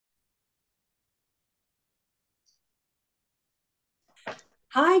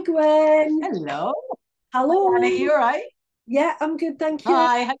Hi, Gwen. Hello. Hi, Annie, Hello. you all right? Yeah, I'm good, thank you.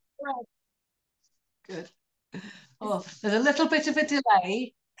 Hi. Good. Oh, there's a little bit of a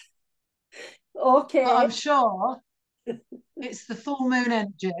delay, but Okay, I'm sure it's the full moon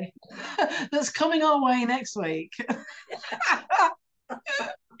energy that's coming our way next week.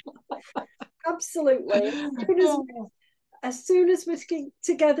 absolutely. As soon as we're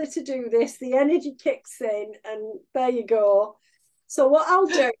together to do this, the energy kicks in, and there you go. So what I'll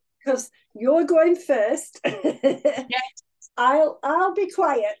do, because you're going first, I'll be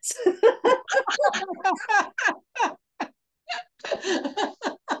quiet.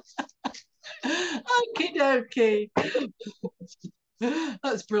 Okie dokie.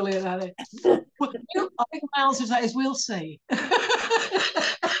 That's brilliant, Annie. I think my answer to that is we'll see.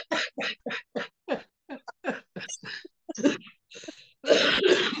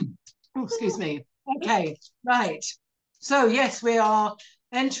 Oh, excuse me. Okay, right. So, yes, we are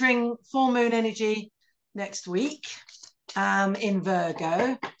entering full moon energy next week in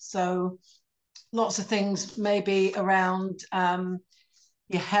Virgo. So, lots of things maybe around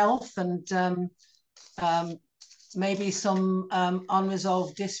your health and um, maybe some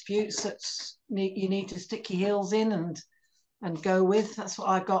unresolved disputes that you need to stick your heels in and go with. That's what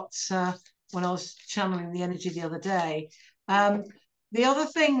I got when I was channeling the energy the other day. Um, the other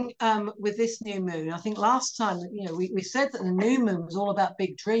thing with this new moon, I think last time, we said that the new moon was all about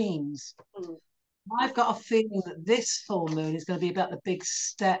big dreams. I've got a feeling that this full moon is going to be about the big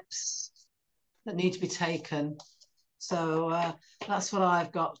steps that need to be taken. So that's what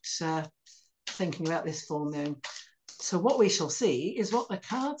I've got thinking about this full moon. So what we shall see is what the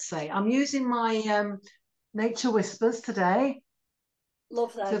cards say. I'm using my Nature Whispers today.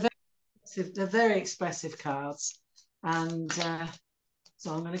 Love So them. they're very expressive cards. And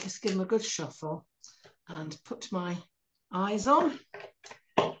so I'm going to just give them a good shuffle and put my eyes on.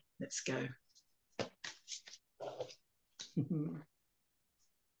 Let's go.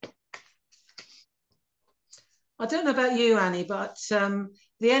 I don't know about you, Annie, but the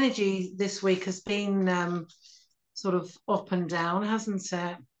energy this week has been sort of up and down, hasn't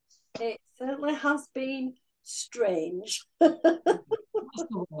it? It certainly has been strange. That's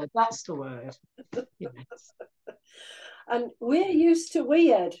the word. That's the word. Yes. And we're used to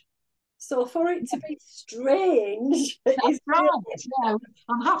weird. So for it to be strange That's is right. really Yeah,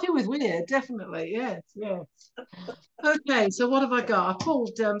 I'm happy with weird, definitely. Yes, yes. Okay, so what have I got? I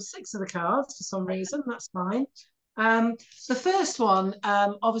pulled six of the cards for some reason. That's fine. Um, the first one,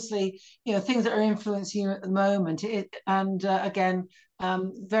 obviously, things that are influencing you at the moment, and again,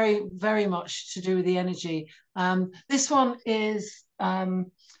 very, very much to do with the energy. This one is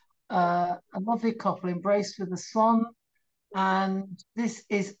a lovely couple embraced with the swan, and this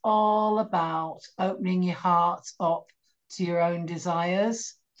is all about opening your heart up to your own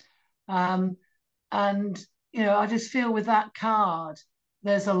desires. Um, and, I just feel with that card,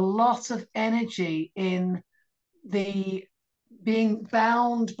 there's a lot of energy in the being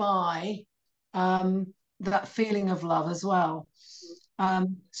bound by that feeling of love as well.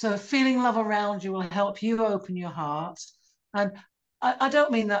 So feeling love around you will help you open your heart. And I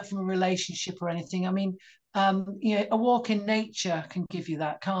don't mean that from a relationship or anything. I mean, a walk in nature can give you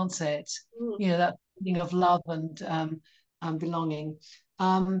that, can't it? That feeling of love and belonging.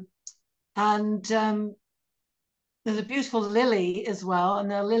 Um, and there's a beautiful lily as well.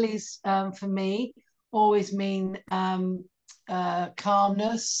 And the lilies, for me, always mean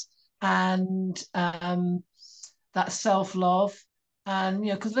calmness and that self-love. And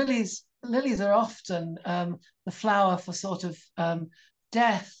because lilies are often the flower for sort of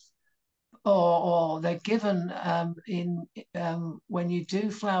death, or they're given in when you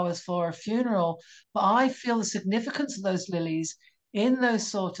do flowers for a funeral. But I feel the significance of those lilies in those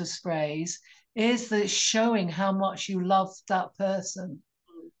sort of sprays is that it's showing how much you love that person,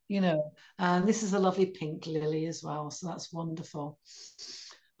 and this is a lovely pink lily as well, so that's wonderful.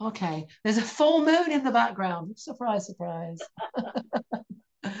 Okay, there's a full moon in the background. Surprise, surprise.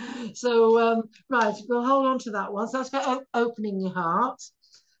 So, right, we'll hold on to that one. So that's about opening your heart.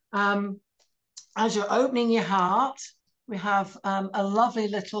 Um, as you're opening your heart, we have a lovely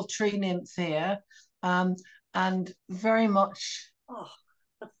little tree nymph here, um, and very much, oh,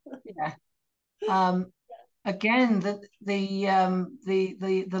 yeah. Um, Again, the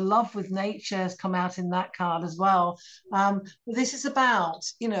love with nature has come out in that card as well. But this is about,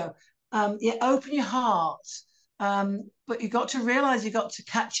 you open your heart, but you've got to realize you've got to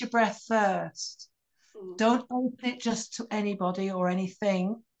catch your breath first. mm, Don't open it just to anybody or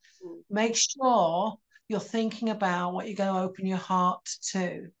anything. mm, Make sure you're thinking about what you're going to open your heart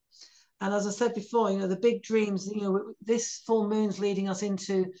to. and as I said before, you know, the big dreams, you know, this full moon's leading us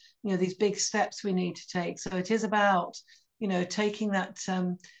into, you know, these big steps we need to take. So it is about, you know, taking that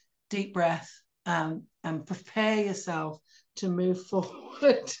deep breath and prepare yourself to move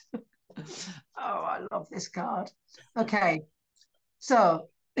forward. Oh, I love this card. Okay, so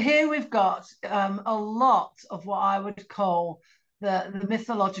here we've got a lot of what I would call the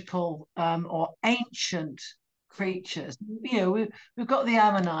mythological or ancient creatures. You know, we've got the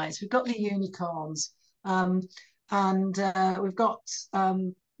ammonites, we've got the unicorns, and we've got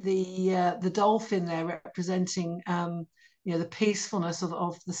the dolphin there representing you know, the peacefulness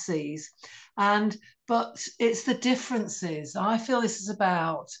of the seas. But it's the differences. I feel this is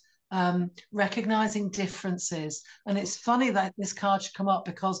about recognizing differences. And it's funny that this card should come up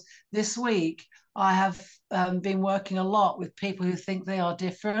because this week I have been working a lot with people who think they are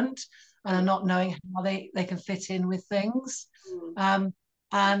different and are not knowing how they can fit in with things. You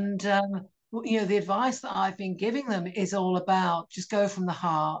know, the advice that I've been giving them is all about just go from the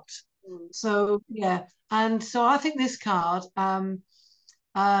heart. So, yeah. And so I think this card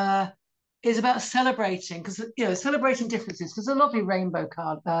is about celebrating, because, you know, celebrating differences, because a lovely rainbow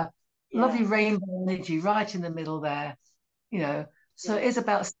card there, lovely rainbow energy right in the middle there, you know. So it is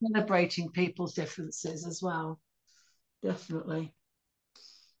about celebrating people's differences as well. Definitely.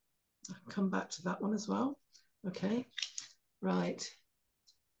 I'll come back to that one as well. Okay, right.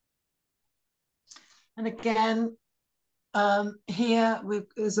 And again, here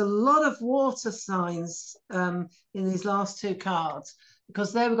there's a lot of water signs in these last two cards,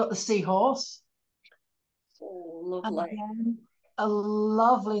 because there we've got the seahorse. Oh, lovely. And again, a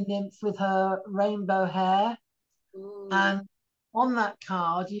lovely nymph with her rainbow hair. And on that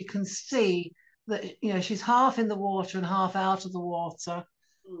card, you can see that, you know, she's half in the water and half out of the water.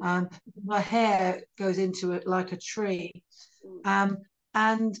 And her hair goes into it like a tree.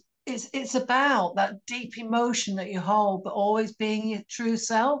 And it's about that deep emotion that you hold, but always being your true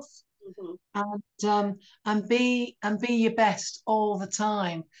self. And be your best all the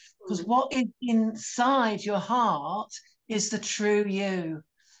time, because what is inside your heart is the true you.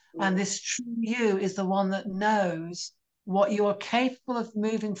 And this true you is the one that knows what you are capable of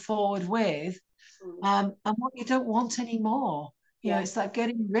moving forward with, and what you don't want anymore. You know, it's like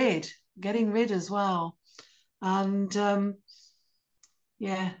getting rid as well. And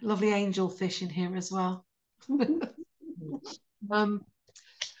yeah, lovely angel fish in here as well.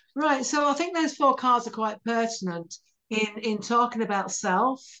 Right, so I think those four cards are quite pertinent in talking about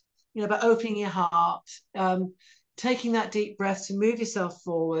self, you know, about opening your heart, taking that deep breath to move yourself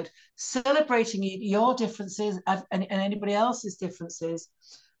forward, celebrating your differences and anybody else's differences,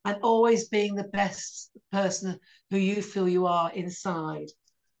 and always being the best person who you feel you are inside.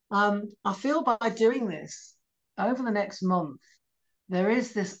 I feel by doing this over the next month, there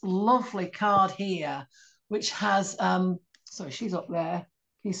is this lovely card here, which has, sorry, she's up there.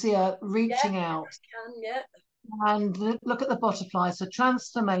 Can you see her reaching out? And look at the butterfly, so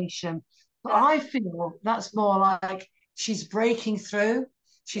transformation. But I feel that's more like she's breaking through.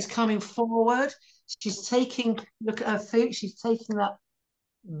 She's coming forward. She's taking, look at her feet. She's taking that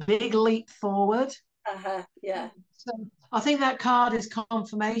big leap forward. So I think that card is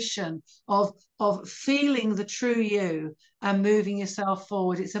confirmation of feeling the true you and moving yourself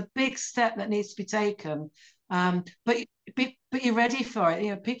forward. It's a big step that needs to be taken, but you're ready for it.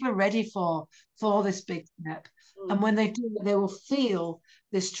 You know, people are ready for this big step, and when they do, they will feel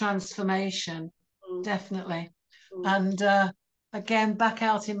this transformation, definitely. And again, back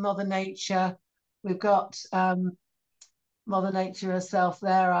out in Mother Nature, we've got Mother Nature herself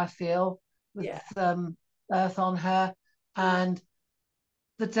there, I feel, with earth on her, and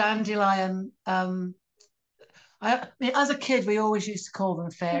the dandelion. I mean, as a kid, we always used to call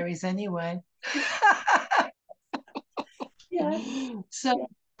them fairies anyway. So,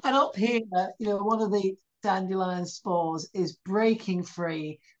 and up here, you know, one of the dandelion spores is breaking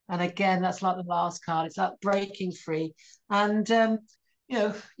free. And again, that's like the last card. It's like breaking free. And, you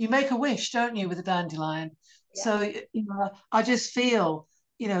know, you make a wish, don't you, with a dandelion? So, you know, I just feel,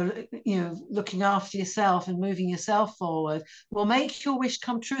 you know, looking after yourself and moving yourself forward will make your wish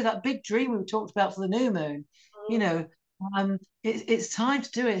come true. That big dream we talked about for the new moon, you know, it's time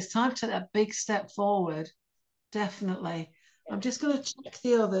to do it. It's time to take that big step forward. Definitely. I'm just going to check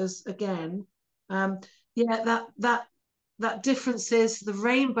the others again. Yeah, that differences. The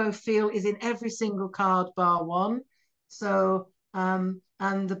rainbow feel is in every single card bar one. So and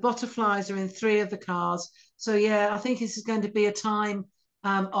the butterflies are in 3 of the cards. So yeah, I think this is going to be a time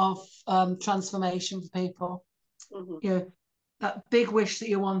of transformation for people. You know, that big wish that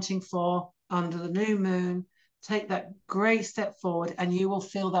you're wanting for under the new moon, take that great step forward, and you will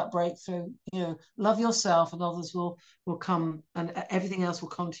feel that breakthrough. You know, love yourself, and others will come, and everything else will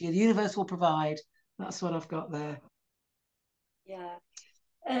come to you. The universe will provide. That's what I've got there. Yeah.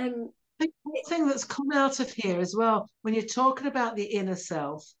 I think one thing that's come out of here as well, when you're talking about the inner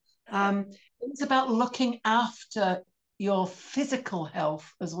self, it's about looking after your physical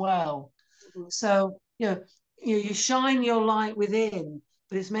health as well. So, you shine your light within,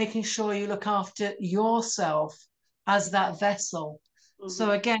 but it's making sure you look after yourself as that vessel.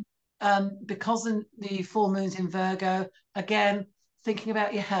 So again, because the full moon's in Virgo, again, thinking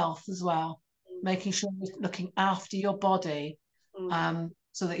about your health as well, making sure you're looking after your body,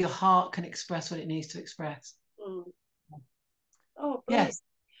 so that your heart can express what it needs to express. Oh, brilliant.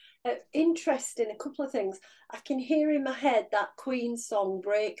 Yes. Interesting, a couple of things. I can hear in my head that Queen song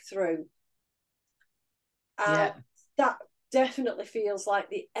Breakthrough. And that definitely feels like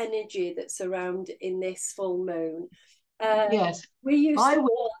the energy that's around in this full moon. Yes. We used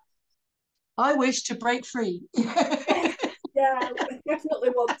I wish to break free. Yeah, we definitely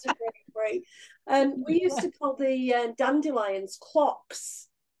want to break free. We used to call the dandelions clocks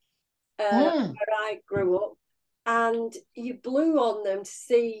where I grew up, and you blew on them to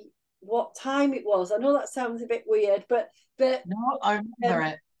see what time it was. I know that sounds a bit weird, but no, I remember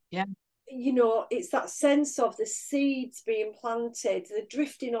it. Yeah. You know, it's that sense of the seeds being planted, the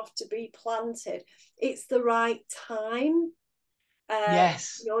drifting off to be planted. It's the right time.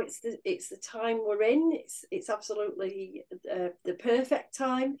 Yes. You know, it's the time we're in. It's absolutely the perfect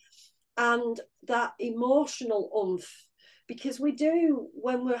time, and that emotional oomph, because we do,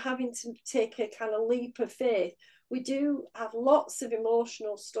 when we're having to take a kind of leap of faith, we do have lots of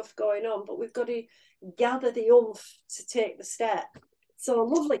emotional stuff going on, but we've got to gather the oomph to take the step. So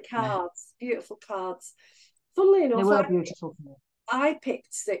lovely cards, beautiful cards. Funnily enough, they were beautiful. I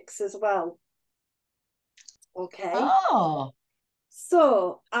picked 6 as well. Okay. Oh.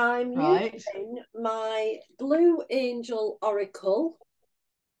 So I'm using my Blue Angel Oracle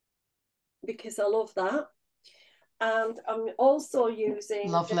because I love that. And I'm also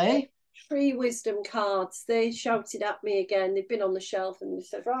using lovely Tree Wisdom cards. They shouted at me again. They've been on the shelf and they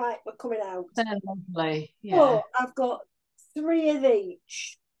said, right, we're coming out. They're lovely. Yeah. So I've got 3 of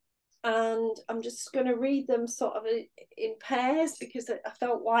each. And I'm just going to read them sort of in pairs because I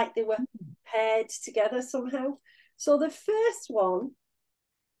felt like they were paired together somehow. So the first one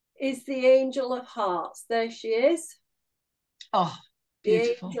is the Angel of Hearts. There she is. Oh,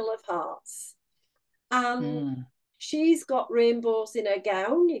 beautiful. The Angel of Hearts. And she's got rainbows in her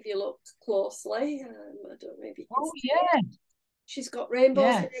gown, if you look closely. I don't know if you can see it. She's got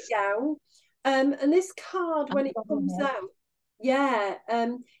rainbows in her gown. And this card, when it comes out,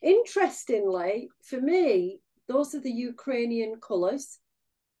 interestingly, for me, those are the Ukrainian colours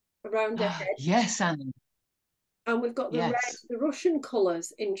around her head. Yes, Annie. And we've got the red, the Russian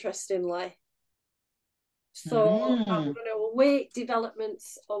colours, interestingly. So I'm going to await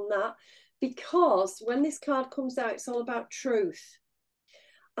developments on that, because when this card comes out, it's all about truth.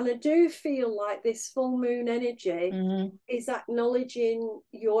 And I do feel like this full moon energy is acknowledging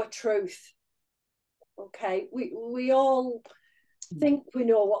your truth. Okay, we all think we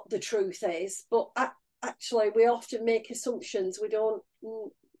know what the truth is, but actually we often make assumptions. We don't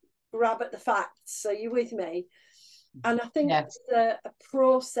grab at the facts. Are you with me? And I think it's a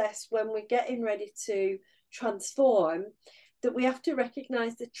process when we're getting ready to transform, that we have to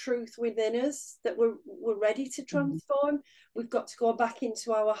recognize the truth within us, that we're ready to transform. We've got to go back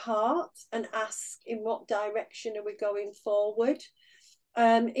into our heart and ask, in what direction are we going forward?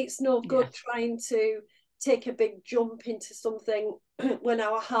 It's no good trying to take a big jump into something when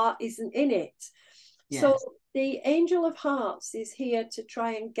our heart isn't in it. So the Angel of Hearts is here to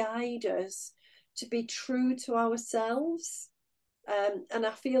try and guide us to be true to ourselves. And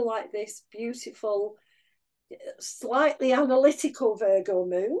I feel like this beautiful, slightly analytical Virgo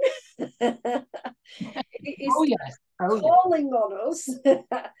moon is calling on us.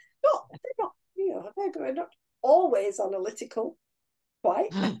 Virgo are not always analytical,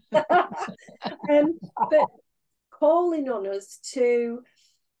 quite, but calling on us to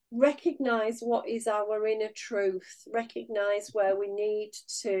recognize what is our inner truth, recognize where we need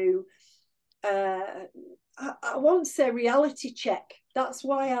to I won't say reality check. That's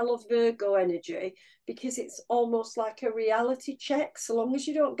why I love Virgo energy, because it's almost like a reality check, so long as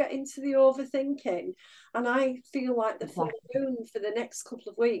you don't get into the overthinking. And I feel like the full moon for the next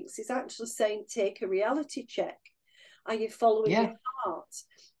couple of weeks is actually saying, take a reality check. Are you following your heart?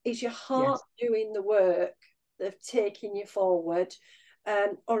 Is your heart doing the work of taking you forward?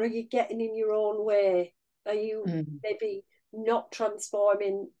 Or are you getting in your own way? Are you maybe not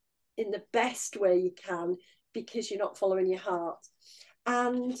transforming in the best way you can, because you're not following your heart.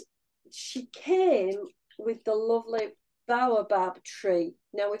 And she came with the lovely baobab tree.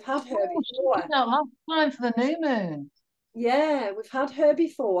 Now, we've had her before. Last time for the new moon. Yeah, we've had her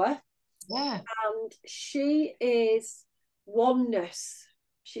before. Yeah. And she is oneness.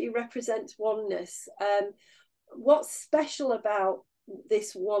 She represents oneness. What's special about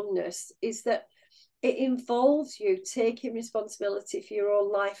this oneness is that it involves you taking responsibility for your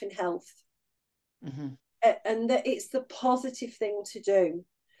own life and health. And that it's the positive thing to do.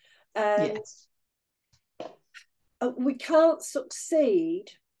 Yes. We can't succeed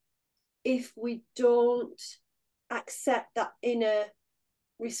if we don't accept that inner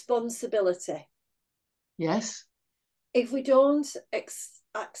responsibility. Yes. If we don't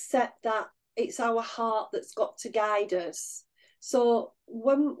accept that it's our heart that's got to guide us. So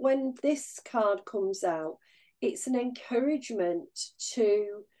when this card comes out, it's an encouragement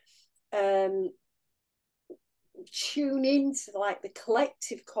to tune into like the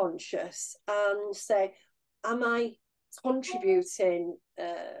collective conscious and say, am I contributing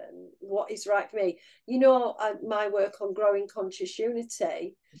what is right for me? You know, my work on growing conscious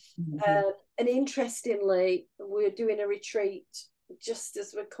unity. And interestingly, we're doing a retreat just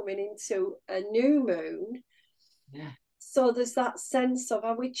as we're coming into a new moon. Yeah. So there's that sense of,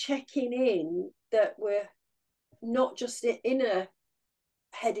 are we checking in that we're not just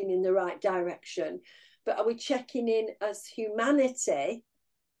heading in the right direction, but are we checking in as humanity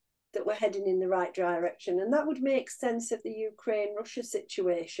that we're heading in the right direction? And that would make sense of the Ukraine-Russia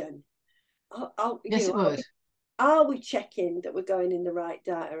situation. Yes, it would. Are we checking that we're going in the right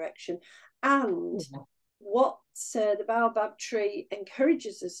direction? And what the baobab tree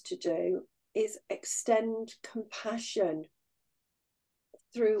encourages us to do is extend compassion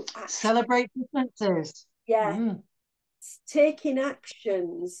through action. Celebrate differences. Yeah. Taking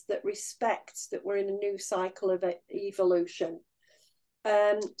actions that respect that we're in a new cycle of evolution.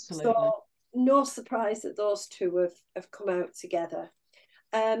 So no surprise that those two have come out together.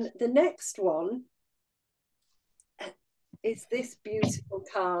 The next one is this beautiful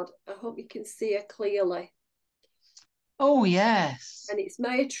card. I hope you can see her clearly. Oh, yes. And it's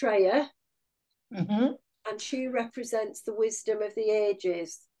Maitreya. And she represents the wisdom of the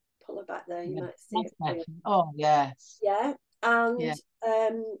ages. Pull her back there, you might see it. Oh, yes. Yeah. And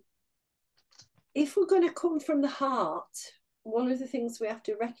if we're going to come from the heart, one of the things we have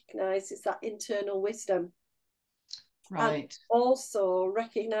to recognize is that internal wisdom. Right. And also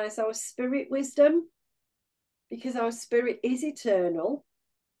recognize our spirit wisdom, because our spirit is eternal.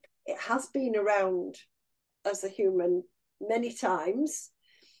 It has been around as a human many times.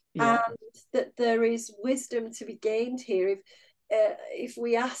 And that there is wisdom to be gained here if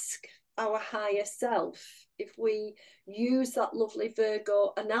we ask our higher self, if we use that lovely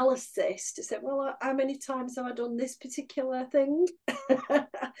Virgo analysis to say, well, how many times have I done this particular thing?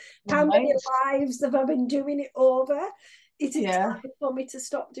 How many lives have I been doing it over? Is it time for me to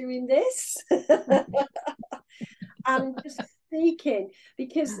stop doing this? And just speaking,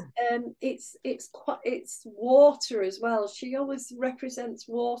 because it's water as well. She always represents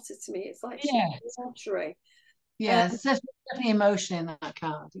water to me. It's like she's watery. Yeah, there's definitely emotion in that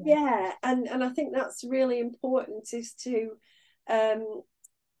card. Yeah, and I think that's really important, is to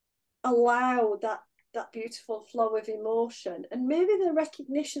allow that beautiful flow of emotion, and maybe the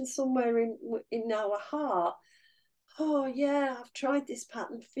recognition somewhere in our heart. Oh yeah, I've tried this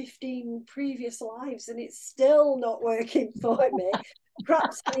pattern 15 previous lives and it's still not working for me.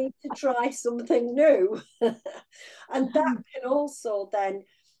 Perhaps I need to try something new. And that can also then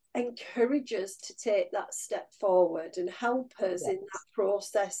encourage us to take that step forward and help us in that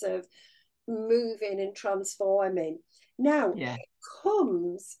process of moving and transforming. Now, it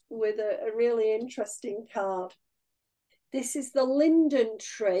comes with a really interesting card. This is the linden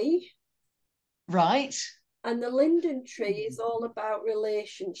tree. Right. And the linden tree is all about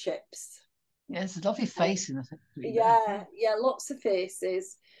relationships. Yeah, it's a lovely face in the tree. Yeah, lots of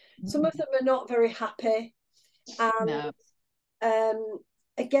faces. Some of them are not very happy. And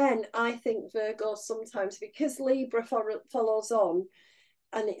again, I think Virgo sometimes, because Libra follows on,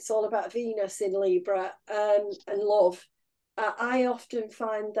 and it's all about Venus in Libra and love, I often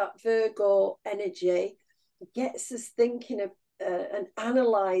find that Virgo energy gets us thinking of and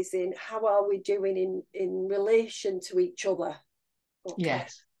analysing how are we doing in relation to each other. Okay.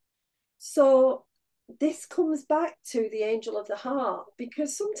 Yes. So this comes back to the angel of the heart,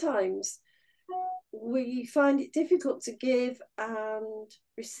 because sometimes we find it difficult to give and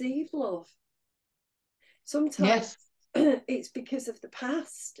receive love. Sometimes it's because of the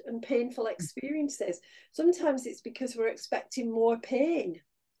past and painful experiences. Sometimes it's because we're expecting more pain.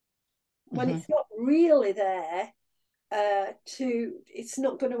 when it's not really there, it's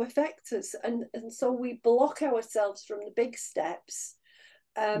not going to affect us, and so we block ourselves from the big steps,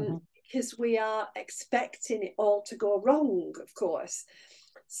 because we are expecting it all to go wrong, of course.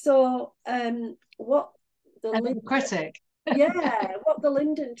 So what the critic. what the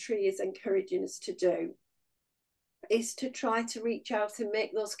linden tree is encouraging us to do is to try to reach out and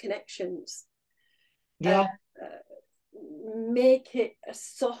make those connections. Make it a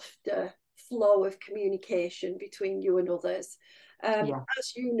softer flow of communication between you and others.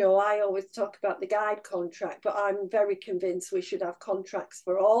 As you know, I always talk about the guide contract, but I'm very convinced we should have contracts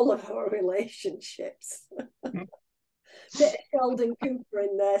for all of our relationships. Bit of Sheldon Cooper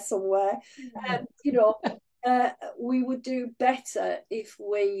in there somewhere. You know, we would do better if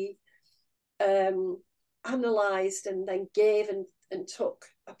we analysed and then gave and took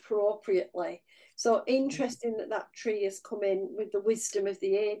appropriately. So interesting that tree has come in with the wisdom of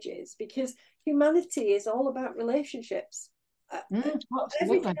the ages, because humanity is all about relationships.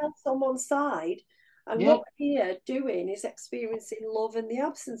 Everything else on one side, and what we're here doing is experiencing love and the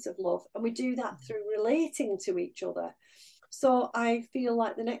absence of love, and we do that through relating to each other. So I feel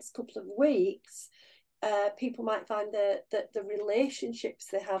like the next couple of weeks, people might find that the relationships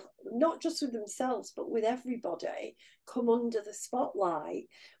they have, not just with themselves but with everybody, come under the spotlight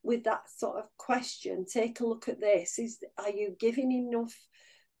with that sort of question. Take a look at this. Are you giving enough?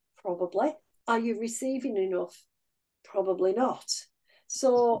 Probably. Are you receiving enough? Probably not.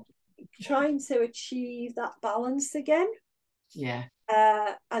 So trying to achieve that balance again.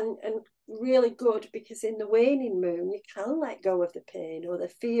 And really good, because in the waning moon you can let go of the pain or the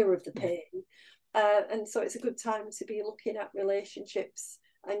fear of the pain. And so it's a good time to be looking at relationships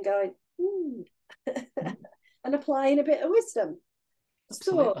and going, and applying a bit of wisdom.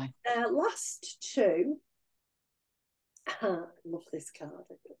 Absolutely. So last two, I love this card.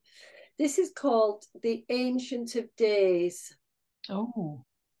 This is called the Ancient of Days. Oh.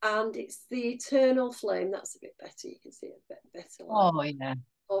 And it's the Eternal Flame. That's a bit better. You can see it a bit better. Oh, yeah.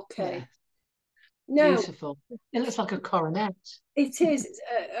 Okay. Yeah. Now, beautiful. It looks like a coronet. It is. It's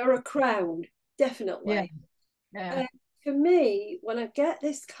or a crown, definitely. For me, when I get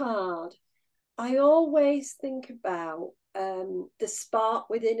this card, I always think about the spark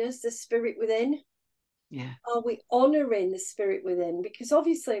within us, the spirit within. Are we honouring the spirit within? Because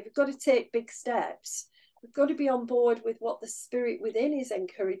obviously, if we've got to take big steps, we've got to be on board with what the spirit within is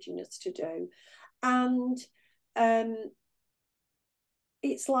encouraging us to do. And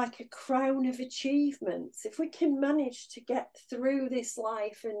it's like a crown of achievements. If we can manage to get through this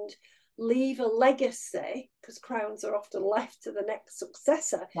life and leave a legacy, because crowns are often left to the next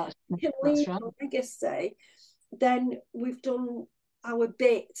successor, we can leave a legacy, then we've done our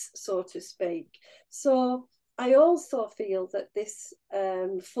bit, so to speak. So I also feel that this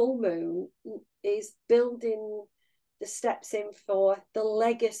full moon is building the steps in for the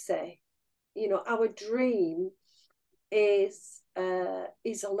legacy. You know, our dream is a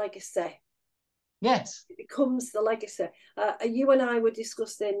legacy. Yes. It becomes the legacy. You and I were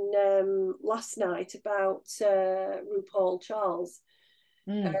discussing last night about RuPaul Charles,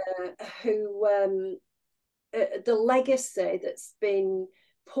 who the legacy that's been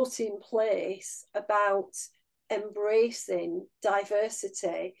put in place about embracing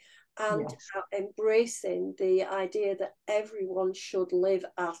diversity and embracing the idea that everyone should live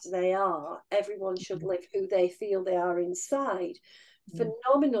as they are, everyone should live who they feel they are inside.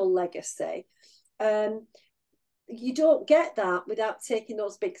 Phenomenal legacy. You don't get that without taking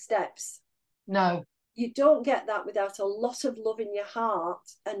those big steps. No. You don't get that without a lot of love in your heart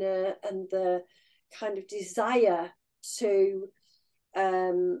and the kind of desire to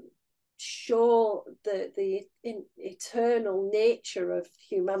show the eternal nature of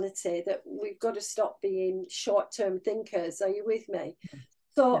humanity, that we've got to stop being short-term thinkers. Are you with me?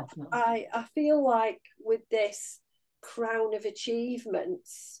 So I feel like with this crown of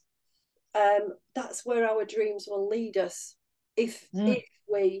achievements, that's where our dreams will lead us if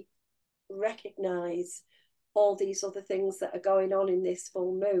we recognize all these other things that are going on in this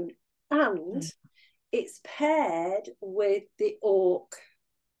full moon. And it's paired with the oak.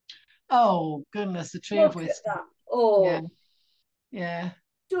 Oh goodness, the tree of wisdom. Look at that. Oh, yeah.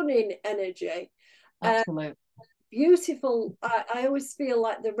 Stunning energy. Absolutely. Beautiful. I always feel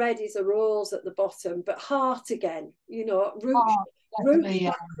like the red is a rose at the bottom, but heart again. You know, root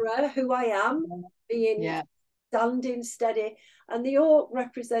chakra, who I am, being standing steady, and the oak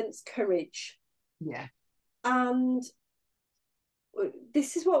represents courage. Yeah. And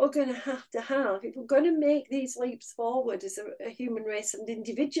this is what we're going to have if we're going to make these leaps forward as a human race and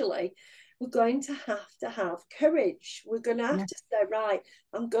individually. we're going to have courage. We're going to have to say, right,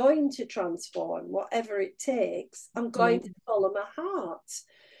 I'm going to transform whatever it takes. I'm going to follow my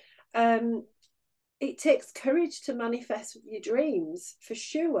heart. It takes courage to manifest your dreams, for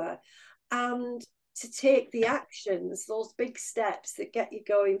sure, and to take the actions, those big steps that get you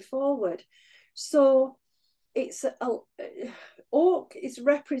going forward. So it's oak is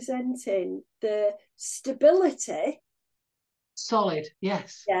representing the stability. Solid,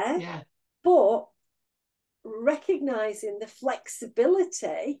 yes. Yeah. But recognizing the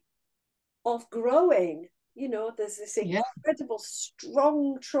flexibility of growing. You know, there's this incredible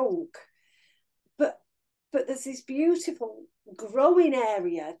strong trunk, but there's this beautiful growing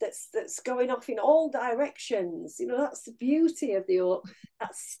area that's going off in all directions. You know, that's the beauty of the oak,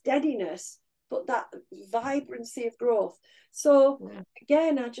 that steadiness, but that vibrancy of growth. So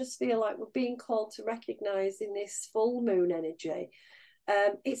again, I just feel like we're being called to recognize in this full moon energy,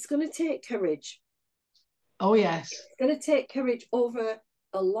 it's going to take courage. Oh, yes. It's going to take courage over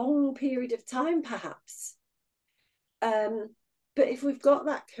a long period of time, perhaps. But if we've got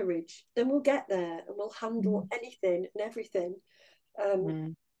that courage, then we'll get there and we'll handle anything and everything,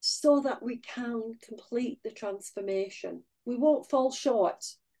 so that we can complete the transformation. We won't fall short.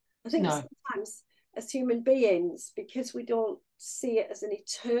 I think sometimes as human beings, because we don't see it as an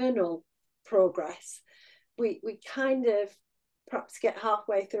eternal progress, we kind of perhaps get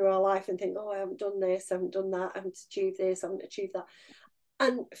halfway through our life and think, oh, I haven't done this, I haven't done that, I haven't achieved this, I haven't achieved that,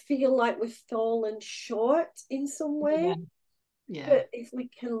 and feel like we've fallen short in some way. But if we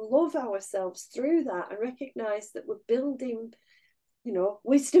can love ourselves through that and recognize that we're building, you know,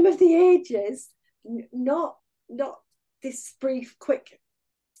 wisdom of the ages, not this brief quick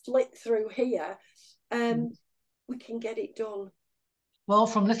flick through here, we can get it done. Well,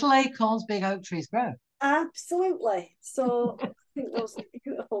 from little acorns, big oak trees grow. Absolutely. So I think those are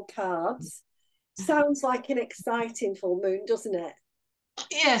beautiful cards. Sounds like an exciting full moon, doesn't it?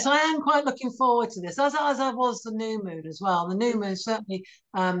 Yes, I am quite looking forward to this, as I was the new moon as well. The new moon certainly,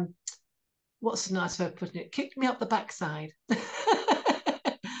 what's a nice way of putting it, kicked me up the backside.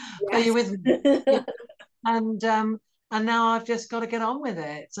 Are you with me? Yeah. And now I've just got to get on with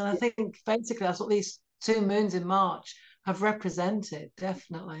it. And I think basically that's what these 2 moons in March have represented,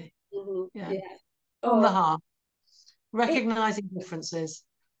 definitely. From the heart, recognizing differences,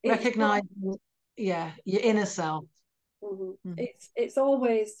 recognizing your inner self. It's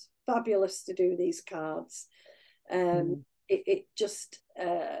always fabulous to do these cards. It just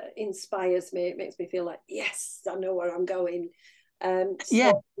inspires me. It makes me feel like, yes, I know where I'm going.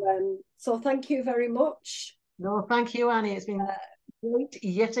 So thank you very much. No, thank you, Annie. It's been great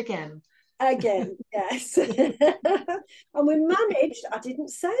yet again. Yes. And we managed, I didn't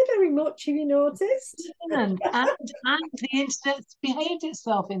say very much, have you noticed? And the internet behaved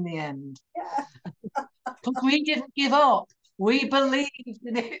itself in the end. Because we didn't give up. We believed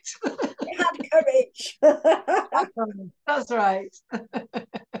in it. We had courage. That's right.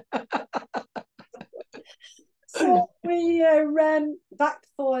 So we are back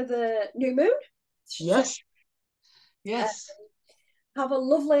for the new moon. Yes. Have a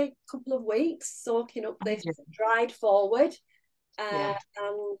lovely couple of weeks soaking up this dried forward. And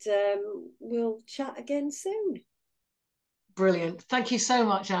we'll chat again soon. Brilliant. Thank you so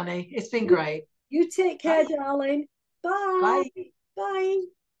much, Annie. It's been great. You take care, darling. Bye. Bye.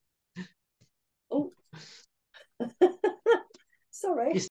 Oh. Sorry.